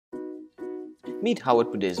Meet Howard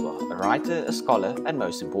Podeswa, a writer, a scholar, and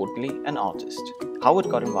most importantly, an artist. Howard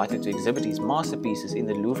got invited to exhibit his masterpieces in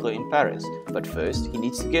the Louvre in Paris, but first he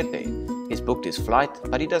needs to get there. He's booked his flight,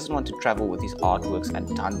 but he doesn't want to travel with his artworks and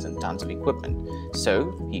tons of equipment,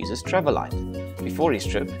 so he uses TravelLite. Before his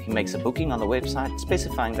trip, he makes a booking on the website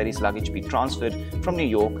specifying that his luggage be transferred from New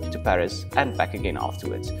York to Paris and back again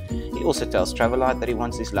afterwards. He also tells TravelLite that he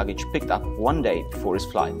wants his luggage picked up one day before his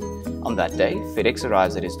flight. On that day, FedEx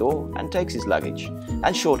arrives at his door and takes his luggage,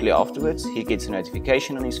 and shortly afterwards he gets a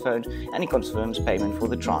notification on his phone and he confirms payment for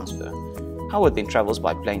the transfer. Howard then travels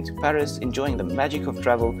by plane to Paris, enjoying the magic of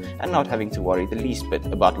travel and not having to worry the least bit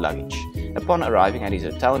about luggage. Upon arriving at his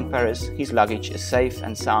hotel in Paris, his luggage is safe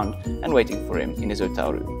and sound and waiting for him in his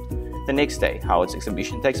hotel room. The next day, Howard's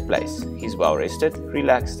exhibition takes place. He's well rested,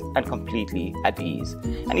 relaxed, and completely at ease.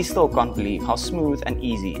 And he still can't believe how smooth and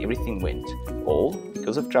easy everything went, all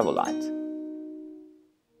because of TravelLite.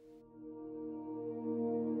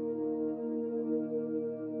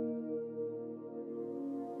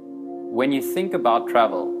 When you think about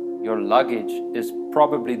travel, your luggage is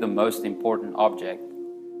probably the most important object.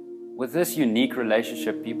 With this unique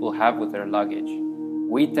relationship people have with their luggage,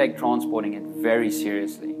 we take transporting it very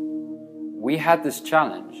seriously. We had this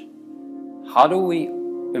challenge. How do we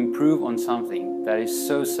improve on something that is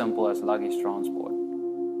so simple as luggage transport?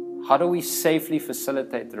 How do we safely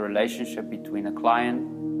facilitate the relationship between a client,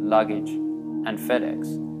 luggage, and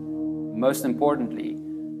FedEx? Most importantly,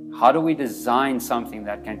 how do we design something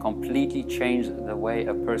that can completely change the way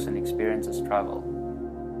a person experiences travel?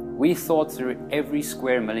 We thought through every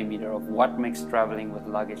square millimeter of what makes traveling with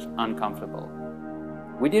luggage uncomfortable.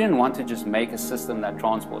 We didn't want to just make a system that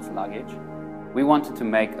transports luggage. We wanted to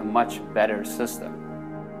make a much better system.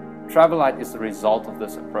 TravelLite is the result of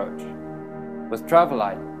this approach. With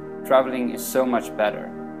TravelLite, traveling is so much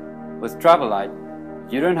better. With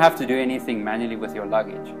TravelLite, you don't have to do anything manually with your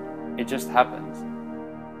luggage. It just happens.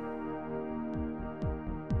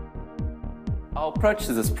 Our approach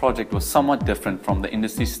to this project was somewhat different from the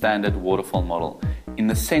industry standard waterfall model, in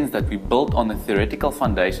the sense that we built on the theoretical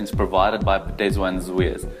foundations provided by Podeswa and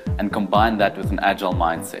Zwiers and combined that with an agile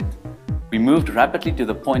mindset. We moved rapidly to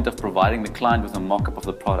the point of providing the client with a mock-up of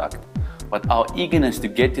the product, but our eagerness to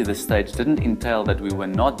get to this stage didn't entail that we were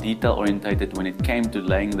not detail-orientated when it came to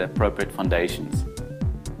laying the appropriate foundations.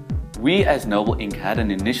 We as Noble Inc. had an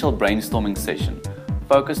initial brainstorming session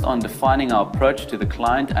focused on defining our approach to the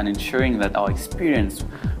client and ensuring that our experience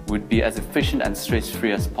would be as efficient and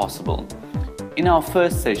stress-free as possible. In our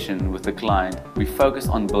first session with the client, we focused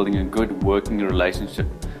on building a good working relationship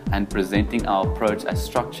and presenting our approach as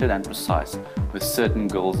structured and precise with certain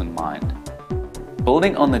goals in mind.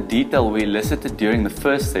 Building on the detail we elicited during the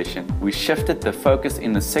first session, we shifted the focus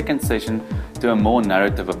in the second session to a more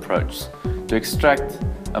narrative approach. To extract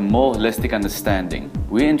a more holistic understanding,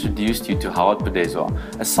 we introduced you to Howard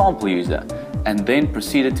Podeswa, a sample user, and then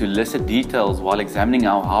proceeded to elicit details while examining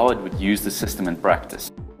how Howard would use the system in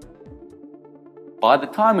practice. By the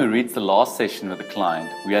time we reached the last session with the client,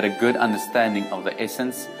 we had a good understanding of the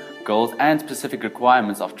essence, goals, and specific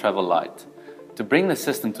requirements of TravelLite. To bring the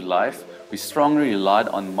system to life, we strongly relied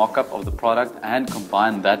on mock-up of the product and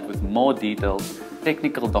combined that with more detailed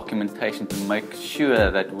technical documentation to make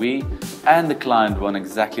sure that we and the client were on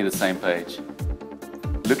exactly the same page.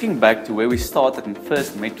 Looking back to where we started and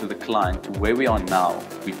first met with the client to where we are now,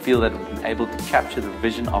 we feel that we've been able to capture the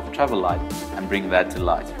vision of TravelLite and bring that to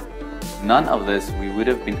life. None of this we would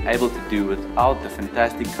have been able to do without the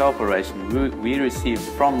fantastic cooperation we received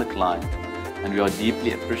from the client, and we are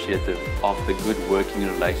deeply appreciative of the good working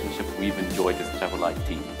relationship we've enjoyed as TravelLite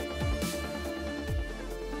team.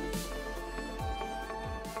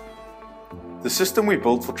 The system we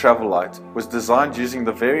built for TravelLite was designed using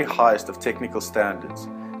the very highest of technical standards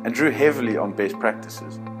and drew heavily on best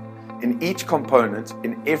practices. In each component,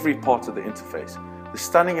 in every part of the interface, the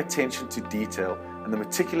stunning attention to detail and the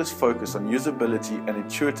meticulous focus on usability and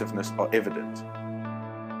intuitiveness are evident.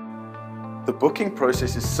 The booking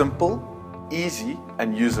process is simple, easy,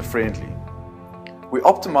 and user-friendly. We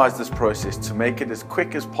optimized this process to make it as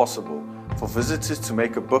quick as possible for visitors to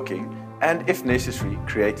make a booking and, if necessary,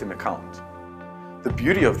 create an account. The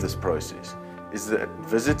beauty of this process is that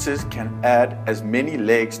visitors can add as many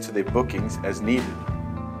legs to their bookings as needed.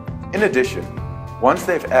 In addition, once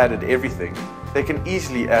they've added everything, they can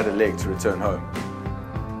easily add a leg to return home.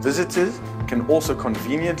 Visitors can also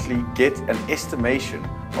conveniently get an estimation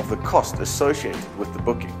of the cost associated with the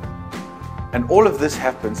booking. And all of this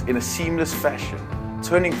happens in a seamless fashion,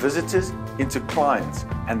 turning visitors into clients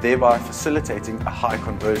and thereby facilitating a high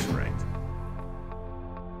conversion rate.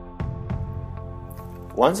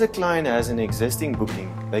 Once a client has an existing booking,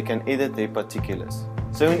 they can edit their particulars.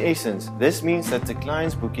 So in essence, this means that the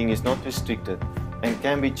client's booking is not restricted and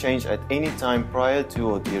can be changed at any time prior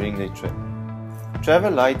to or during their trip.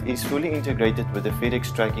 TravelLite is fully integrated with the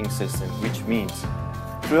FedEx tracking system, which means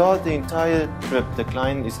throughout the entire trip the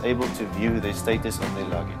client is able to view the status of their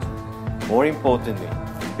luggage. More importantly,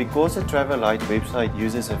 because the TravelLite website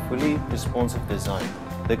uses a fully responsive design,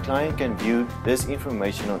 the client can view this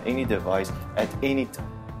information on any device at any time.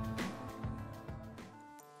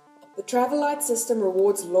 The TravelLite system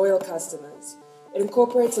rewards loyal customers. It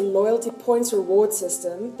incorporates a loyalty points reward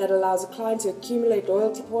system that allows a client to accumulate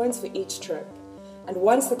loyalty points for each trip. And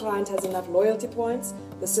once the client has enough loyalty points,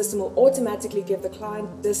 the system will automatically give the client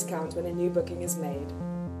a discount when a new booking is made.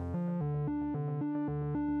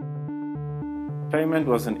 Payment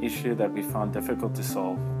was an issue that we found difficult to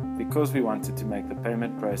solve because we wanted to make the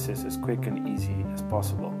payment process as quick and easy as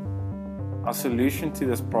possible. Our solution to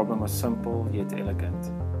this problem was simple yet elegant: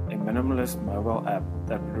 a minimalist mobile app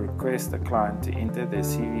that would request the client to enter their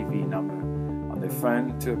CVV number on their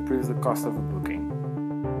phone to approve the cost of a booking.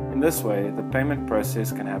 In this way, the payment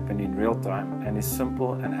process can happen in real time and is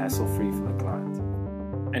simple and hassle-free for the client.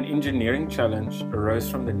 An engineering challenge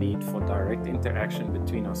arose from the need for direct interaction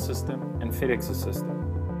between our system and FedEx's system.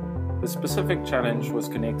 The specific challenge was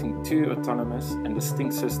connecting two autonomous and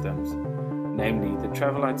distinct systems, namely the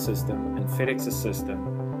TravelLite system and FedEx's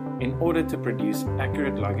system, in order to produce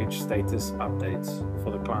accurate luggage status updates for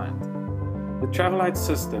the client. The TravelLite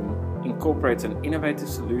system incorporates an innovative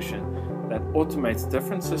solution that automates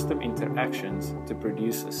different system interactions to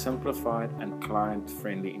produce a simplified and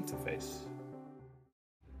client-friendly interface.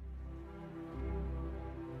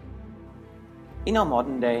 In our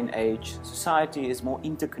modern day and age, society is more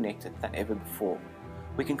interconnected than ever before.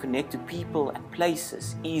 We can connect to people and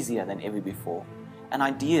places easier than ever before, and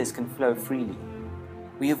ideas can flow freely.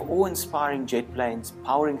 We have awe-inspiring jet planes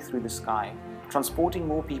powering through the sky, transporting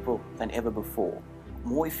more people than ever before,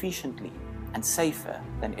 more efficiently and safer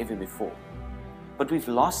than ever before. But we've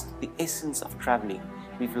lost the essence of traveling.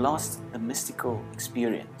 We've lost the mystical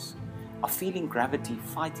experience of feeling gravity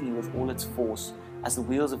fighting you with all its force as the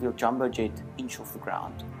wheels of your jumbo jet inch off the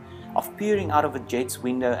ground, of peering out of a jet's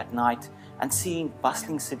window at night and seeing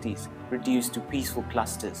bustling cities reduced to peaceful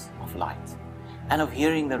clusters of light, and of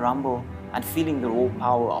hearing the rumble and feeling the raw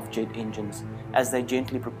power of jet engines as they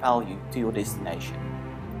gently propel you to your destination.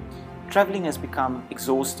 Traveling has become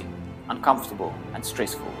exhausting, uncomfortable and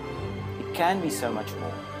stressful. It can be so much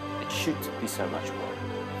more. It should be so much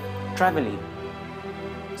more. Traveling,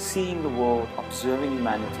 seeing the world, observing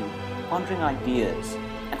humanity, pondering ideas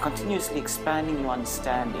and continuously expanding your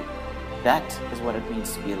understanding, that is what it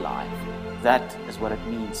means to be alive. That is what it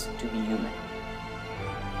means to be human.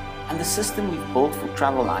 And the system we've built for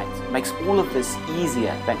TravelLite makes all of this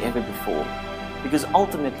easier than ever before, because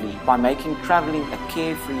ultimately, by making traveling a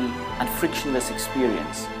carefree and frictionless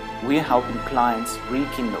experience, we're helping clients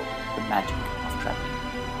rekindle the magic.